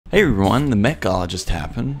Hey everyone, the Met Gala just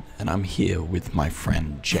happened, and I'm here with my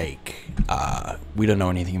friend Jake. We don't know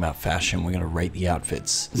anything about fashion, we're gonna rate the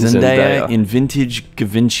outfits. Zendaya in vintage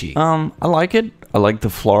Givenchy. I like it. I like the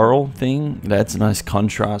floral thing. That's a nice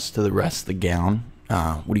contrast to the rest of the gown.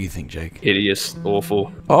 What do you think, Jake? Hideous,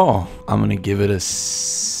 awful. Oh, I'm gonna give it a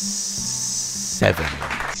 7.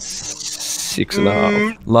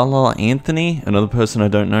 6.5. Lala Anthony, another person I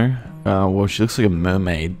don't know. Well, she looks like a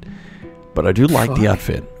mermaid, but I do like the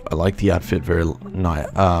outfit. I like the outfit very a lot.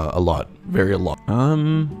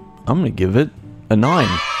 I'm gonna give it a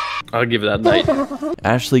 9. I'll give that an 8.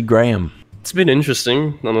 Ashley Graham, It's been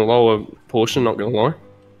interesting on the lower portion, not gonna lie.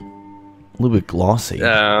 a little bit glossy, like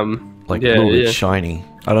Yeah, a little bit shiny.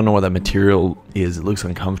 I don't know what that material is. It looks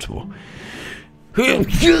uncomfortable. I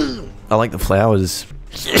like the flowers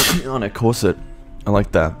on her corset. I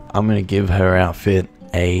like that. I'm gonna give her outfit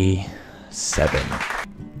a 7.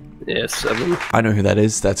 Yeah, 7. I know who that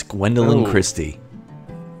is. That's Gwendolyn Christie.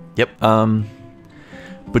 Yep.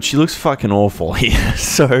 But she looks fucking awful here.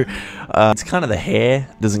 So, it's kind of the hair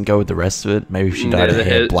doesn't go with the rest of it. Maybe if she dyed her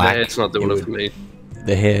hair black. It's not doing it for me.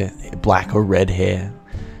 The hair, black or red hair.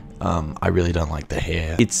 I really don't like the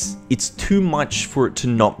hair. It's too much for it to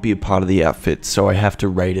not be a part of the outfit, so I have to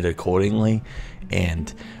rate it accordingly.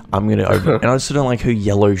 And I'm gonna and I also don't like her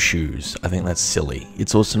yellow shoes. I think that's silly.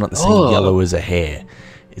 It's also not the same yellow as her hair.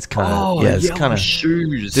 It's kind of it's kind of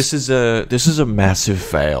shoes. This is a massive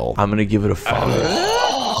fail. I'm gonna give it a 5.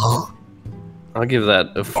 I'll give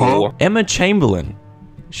that a 4. Emma Chamberlain.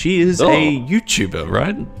 She is a YouTuber,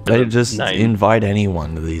 right? They just invite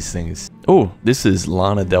anyone to these things. Oh, this is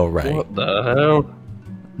Lana Del Rey. What the hell?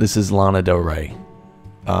 This is Lana Del Rey.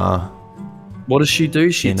 What does she do?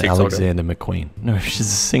 She in TikToker. Alexander McQueen. No, she's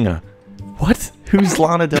a singer. What? Who's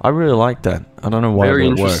Lana Del? I really like that. I don't know why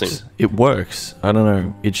it works. It works. I don't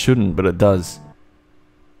know. It shouldn't, but it does.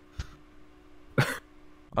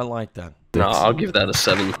 I like that. No, I'll give that a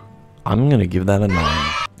 7. I'm gonna give that a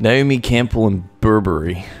 9. Naomi Campbell and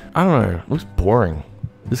Burberry. I don't know. It looks boring.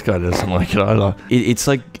 This guy doesn't like it either. It's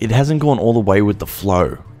like it hasn't gone all the way with the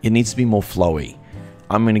flow. It needs to be more flowy.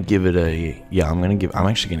 I'm gonna give it a I'm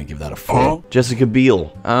actually gonna give that a 4. Jessica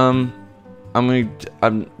Biel.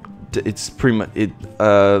 It's pretty much it.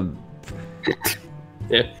 Yeah.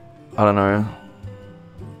 I don't know.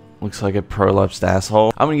 Looks like a prolapsed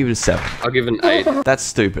asshole. I'm gonna give it a 7. I'll give it an 8. That's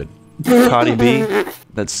stupid. Cardi B.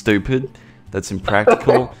 That's stupid. That's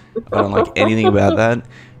impractical. I don't like anything about that.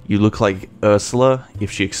 You look like Ursula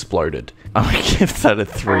if she exploded. I'm gonna give that a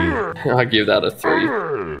 3. I'll give that a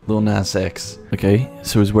 3. Lil Nas X. Okay,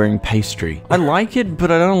 so he's wearing pastry. I like it,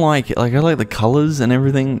 but I don't like it. Like, I like the colors and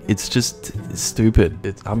everything. It's just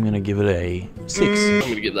stupid. I'm gonna give it a 6. I'm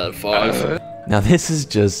gonna give that a 5. Now, this is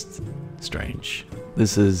just strange.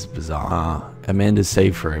 This is bizarre. Amanda's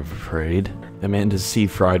Seyfried. Amanda's Sea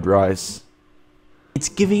Fried Rice. It's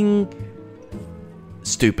giving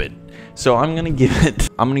stupid. So I'm gonna give it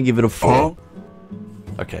a 4.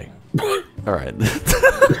 Okay. Alright.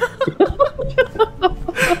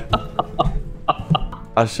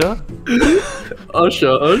 Usher?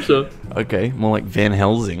 Usher. Okay, more like Van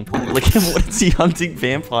Helsing. Look at what's he hunting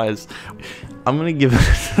vampires. I'm gonna give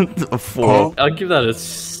it a 4. I'll give that a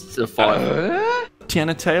 5.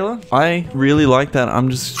 Tiana Taylor? I really like that. I'm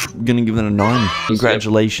just gonna give it a 9.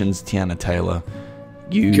 Congratulations, Tiana Taylor.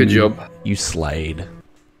 Good job. You slayed.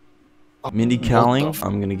 Mindy Kaling,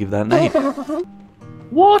 I'm gonna give that an 8.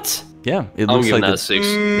 What? Yeah, it looks like that a 6.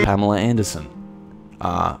 Pamela Anderson.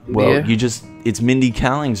 It's Mindy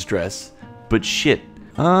Kaling's dress, but shit.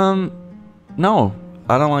 No,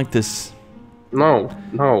 I don't like this. No,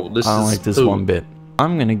 this I don't like this one bit.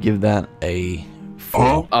 I'm gonna give that a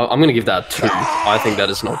 4. I'm gonna give that a 2. I think that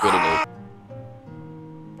is not good at all.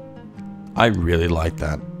 I really like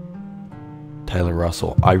that. Taylor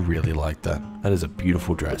Russell, I really like that. That is a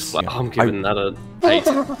beautiful dress. I'm giving that a 8.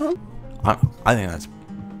 I think that's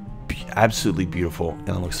absolutely beautiful, and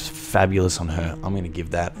it looks fabulous on her. I'm gonna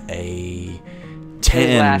give that a 10.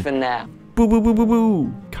 Who's laughing now? Boo boo boo boo boo.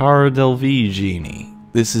 Cara Delevingne.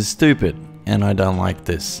 This is stupid, and I don't like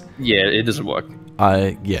this. Yeah, it doesn't work.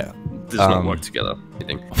 Yeah. Does not work together, I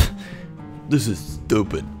think. This is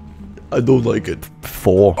stupid. I don't like it.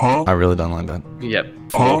 4. I really don't like that. Yep.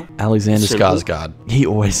 4. Alexander Skarsgård. He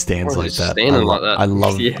always stands like that. I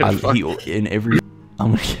love yeah, in every.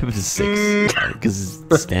 I'm gonna give it a 6 because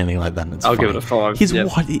he's standing like that. And it's I'll funny. give it a 5.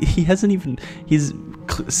 What? He hasn't even. His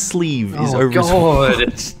sleeve is over God.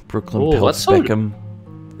 his. Brooklyn Peltz Beckham.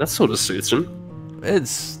 That sort of suits him.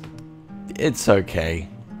 It's okay.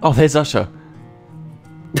 Oh, there's Usher.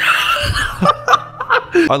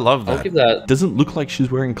 I love that. I'll give that. Doesn't look like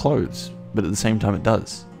she's wearing clothes, but at the same time it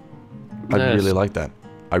does. I Yes. really like that.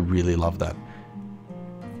 I really love that.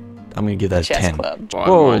 I'm gonna give that a Chess 10. club.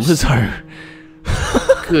 Whoa, Nice. Lizzo.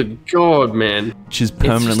 Good God, man. She's just a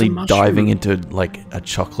permanently mushroom. diving into like a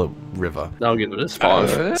chocolate river. I'll give it a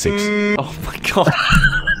 5. 6. Oh my god.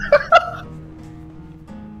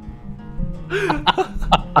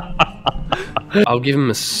 I'll give him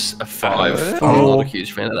a 5. I'm Oh. not a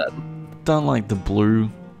huge fan of that. Don't like the blue.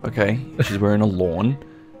 Okay, she's wearing a lawn,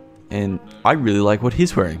 and I really like what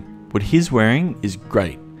he's wearing. What he's wearing is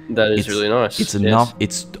great. That is It's- really nice. It's yes. enough.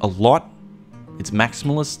 It's a lot. It's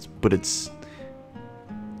maximalist, but it's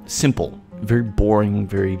simple. Very boring,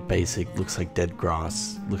 very basic. Looks like dead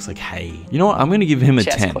grass. Looks like hay. You know what? I'm gonna give him a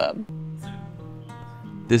Chess 10. club.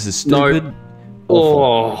 This is No. stupid.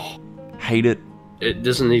 Awful. Oh, Hate it. it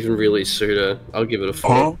doesn't even really suit her. I'll give it a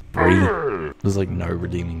 4. 3. There's like no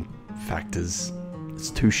redeeming factors. It's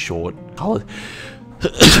too short. Color.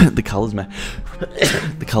 The colors match.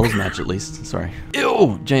 The colors match at least. Sorry.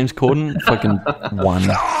 Ew. James Corden. Fucking 1.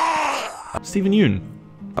 Stephen Yoon.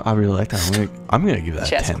 I really like that. I'm gonna give that a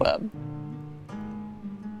Chess 10. club.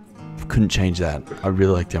 Couldn't change that. I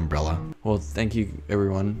really like the umbrella. Well, thank you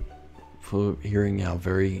everyone for hearing our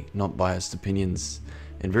very not biased opinions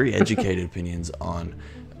and very educated opinions on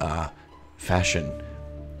fashion.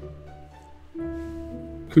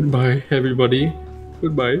 Goodbye, everybody.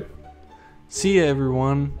 Goodbye. See ya,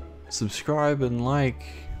 everyone. Subscribe and like,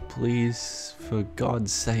 please. For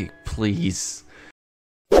God's sake, please.